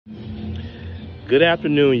Good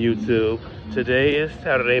afternoon, YouTube. Today is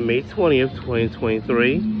Saturday, May 20th,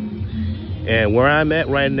 2023. And where I'm at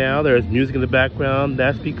right now, there's music in the background.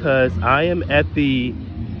 That's because I am at the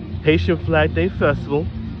Haitian Flag Day Festival.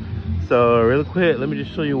 So real quick, let me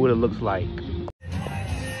just show you what it looks like.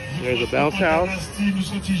 There's a bounce house.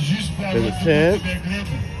 There's a tent.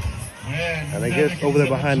 And I guess over there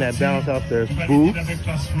behind that bounce house, there's booths.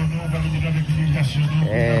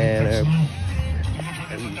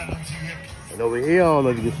 And over here, I don't know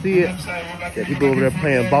if you can see it, there are people over there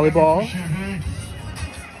playing volleyball.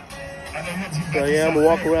 So yeah, I'm gonna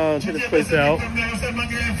walk around and check this place out.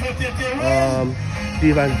 See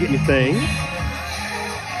if I can get anything.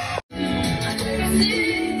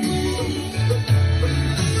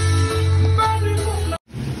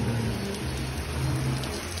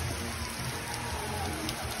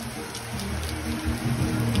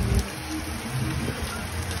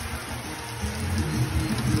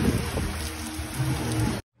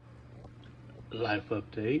 Life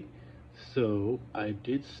update. So I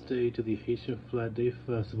did stay to the Haitian Flag Day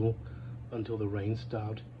Festival until the rain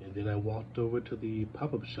stopped, and then I walked over to the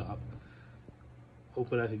pop-up shop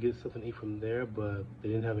hoping I could get something to eat from there, but they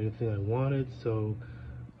didn't have anything I wanted, so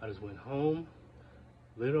I just went home.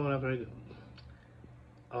 Later on,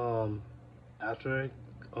 after I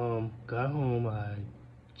got home, I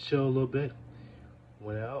chilled a little bit,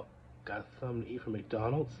 went out, got something to eat from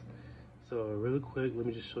McDonald's. So really quick, let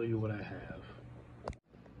me just show you what I have.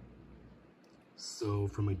 So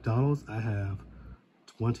from McDonald's, I have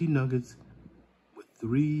 20 nuggets with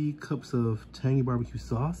 3 cups of tangy barbecue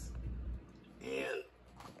sauce. And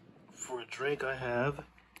for a drink, I have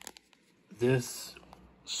this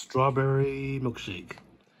strawberry milkshake.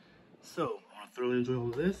 So I'm gonna thoroughly enjoy all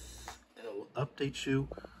of this, and I will update you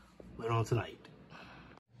later on tonight.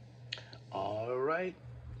 All right,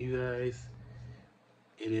 you guys,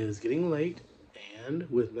 it is getting late. And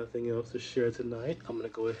with nothing else to share tonight, I'm going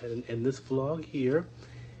to go ahead and end this vlog here.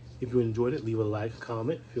 If you enjoyed it, leave a like,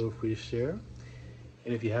 comment, feel free to share.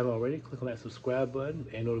 And if you haven't already, click on that subscribe button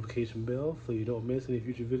and notification bell so you don't miss any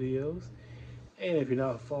future videos. And if you're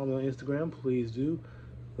not following me on Instagram, please do.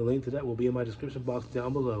 The link to that will be in my description box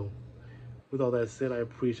down below. With all that said, I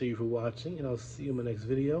appreciate you for watching, and I'll see you in my next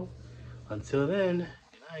video. Until then,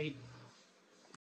 good night.